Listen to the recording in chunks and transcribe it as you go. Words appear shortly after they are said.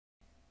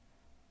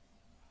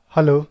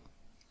Hello,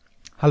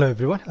 hello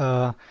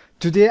everyone.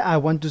 Today I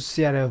want to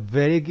share a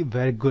very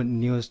good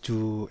news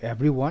to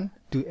everyone,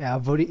 to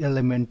every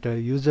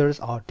Elementor users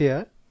out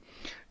there.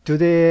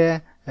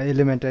 Today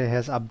Elementor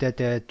has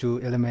updated to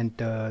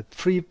Elementor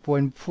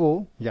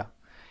 3.4, yeah,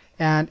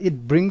 and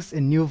it brings a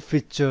new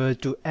feature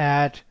to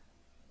add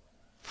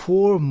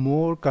 4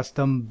 more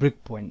custom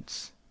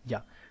breakpoints.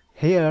 Yeah,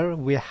 here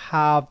we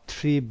have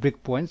 3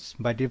 breakpoints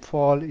by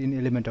default in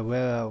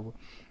Elementor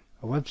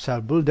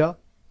website builder.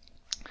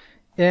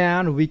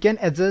 And we can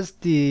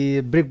adjust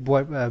the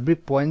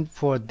breakpoint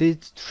for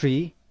these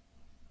three,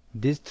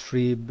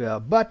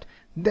 but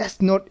that's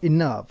not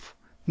enough.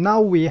 Now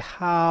we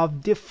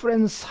have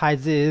different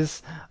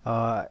sizes,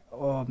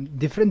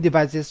 different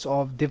devices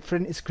of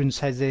different screen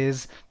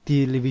sizes,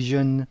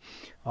 television,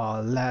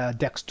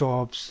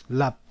 desktops,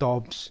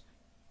 laptops,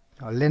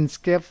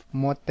 landscape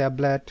mode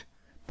tablet,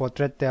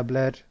 portrait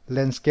tablet,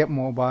 landscape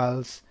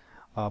mobiles,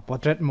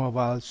 portrait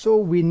mobile. So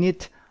we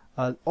need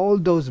all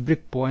those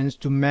breakpoints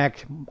to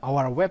make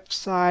our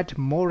website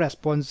more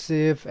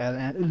responsive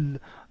and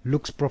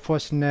looks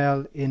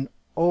professional in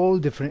all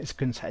different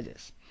screen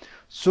sizes.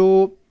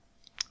 So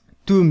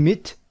to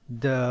meet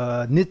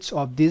the needs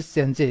of these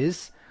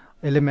changes,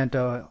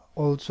 Elementor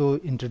also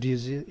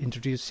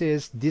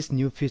introduces this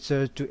new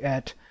feature to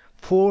add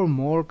 4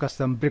 more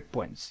custom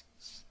breakpoints.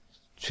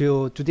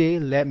 So today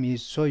let me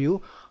show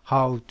you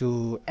how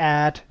to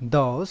add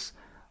those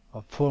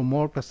 4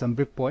 more custom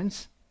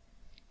breakpoints.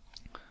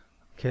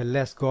 Okay,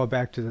 let's go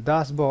back to the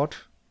dashboard.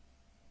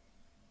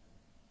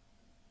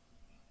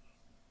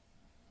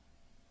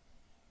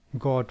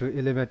 Go to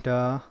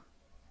Elementor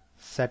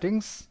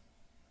settings,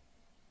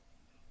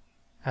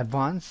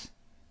 advanced,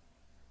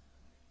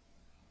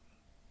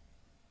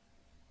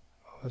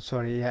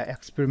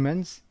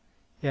 experiments,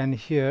 and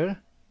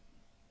here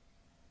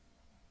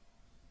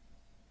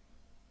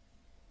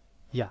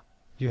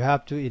you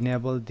have to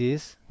enable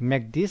this,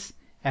 make this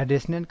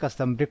additional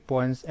custom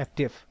breakpoints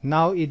active.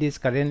 Now it is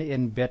currently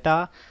in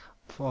beta.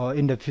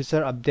 In the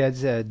future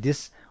updates,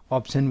 this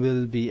option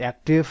will be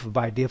active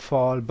by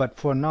default, but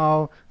for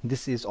now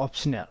this is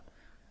optional.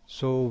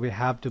 So we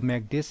have to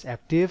make this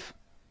active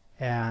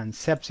and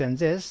save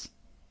changes.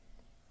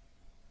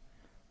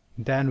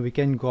 Then we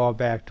can go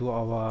back to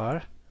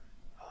our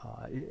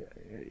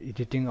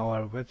editing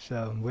our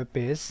web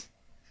page.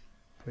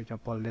 For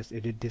example, let's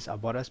edit this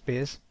about us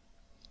page.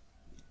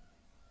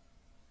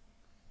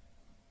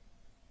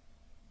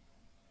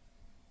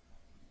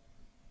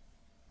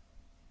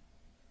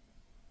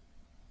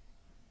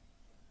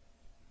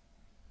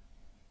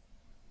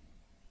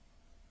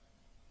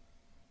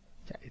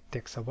 It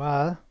takes a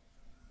while.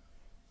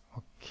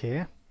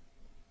 Okay,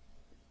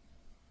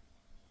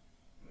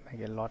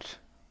 make a lot.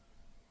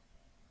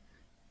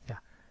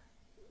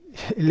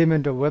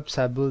 Elementor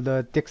website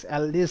builder takes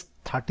at least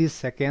 30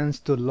 seconds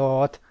to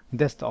load.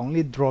 That's the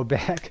only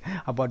drawback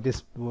about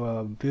this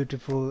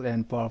beautiful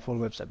and powerful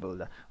website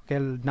builder. Okay,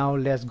 now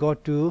let's go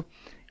to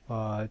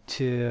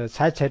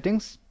site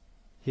settings.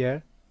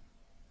 Here,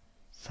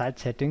 site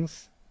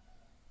settings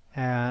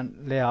and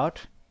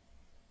layout,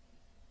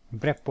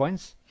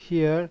 breakpoints.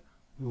 Here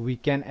we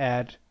can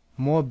add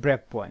more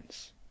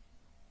breakpoints.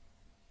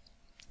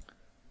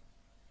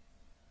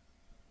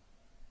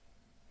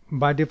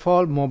 By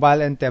default,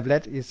 mobile and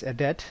tablet is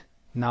added.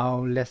 Now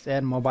let's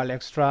add mobile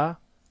extra,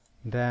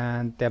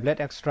 then tablet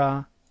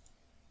extra,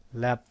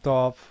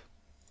 laptop,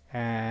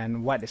 and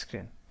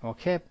widescreen.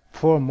 Okay,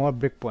 4 more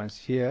breakpoints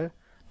here.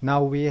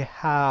 Now we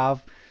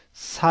have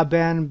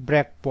 7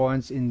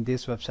 breakpoints in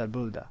this website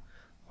builder.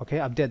 Okay,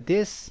 update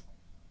this.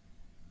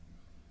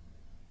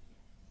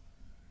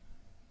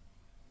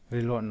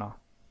 Reload now.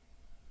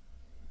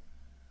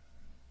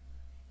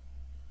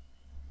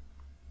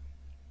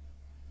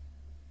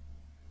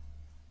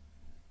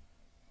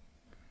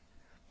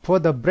 For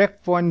the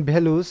breakpoint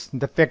values,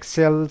 the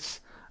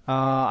pixels,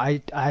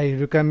 I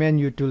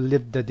recommend you to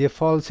leave the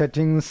default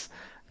settings.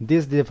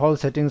 These default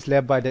settings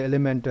left by the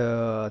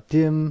Elementor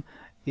team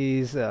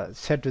is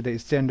set to the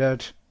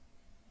standard,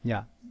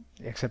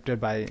 accepted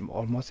by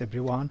almost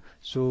everyone.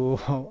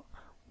 So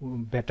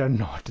better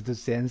not to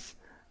change,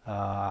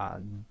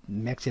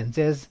 make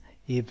changes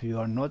if you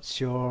are not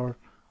sure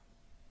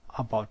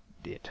about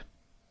it.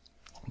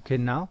 Okay,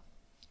 now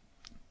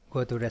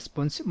go to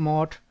responsive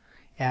mode.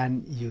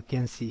 And you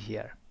can see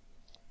here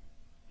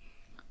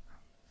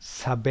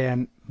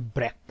 7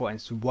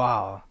 breakpoints.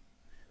 Wow,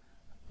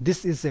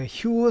 this is a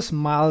huge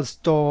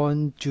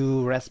milestone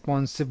to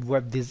responsive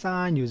web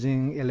design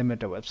using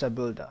Elementor website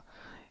builder,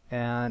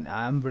 and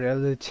I'm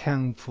really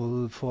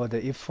thankful for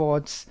the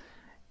efforts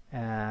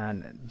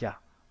and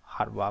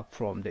hard work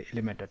from the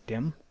Elementor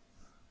team,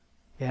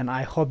 and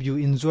I hope you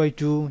enjoy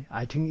too.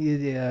 I think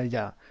it,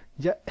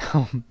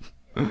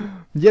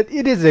 yet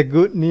it is a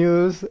good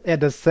news. At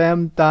the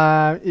same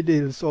time, it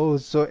is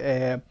also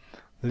a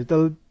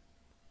little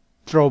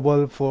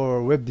trouble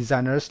for web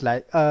designers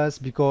like us,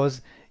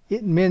 because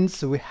it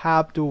means we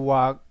have to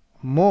work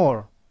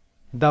more,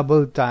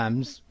 double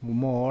times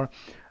more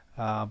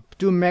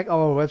to make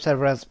our website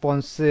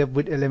responsive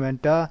with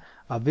Elementor.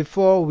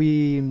 Before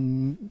we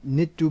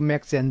need to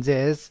make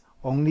changes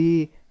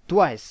only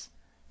twice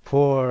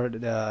for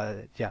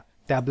the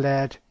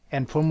tablet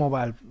and for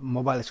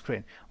mobile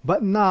screen,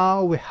 but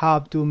now we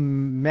have to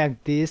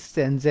make these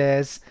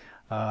changes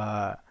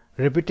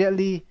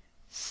repeatedly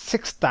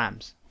 6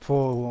 times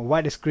for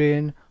wide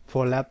screen,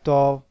 for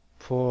laptop,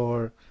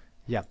 for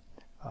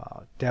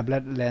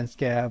tablet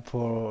landscape,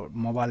 for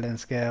mobile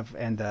landscape,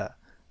 and the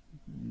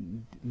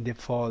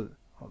default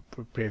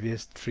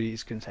previous 3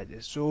 screen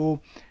sizes.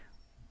 So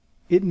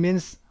it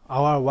means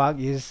our work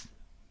is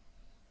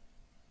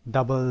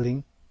double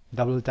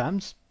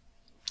times,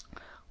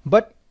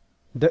 but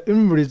the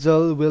end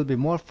result will be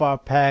more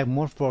perfect,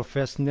 more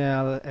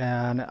professional,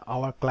 and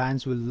our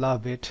clients will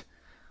love it.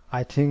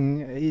 I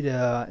think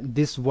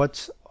this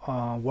what's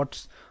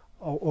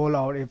all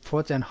our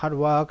efforts and hard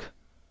work.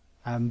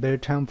 I'm very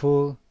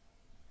thankful.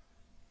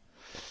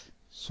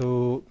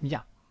 So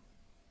yeah,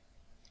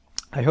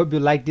 I hope you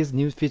like this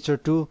new feature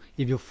too.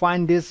 If you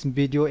find this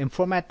video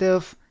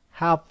informative,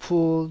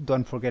 helpful,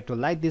 don't forget to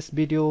like this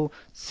video,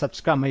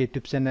 subscribe my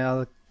YouTube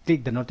channel,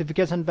 click the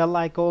notification bell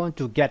icon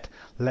to get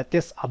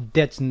latest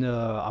updates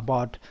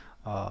about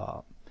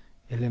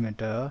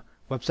Elementor,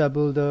 website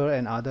builder,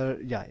 and other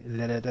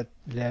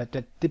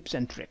related tips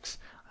and tricks.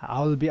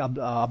 I will be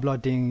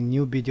uploading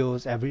new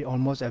videos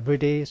almost every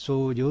day,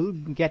 so you'll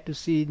get to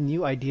see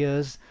new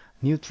ideas,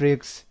 new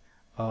tricks,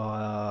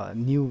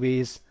 new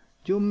ways.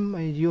 You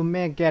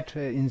may get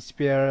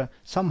inspired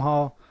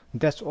somehow.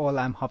 That's all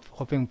I'm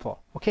hoping for.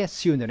 Okay,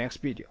 see you in the next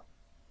video.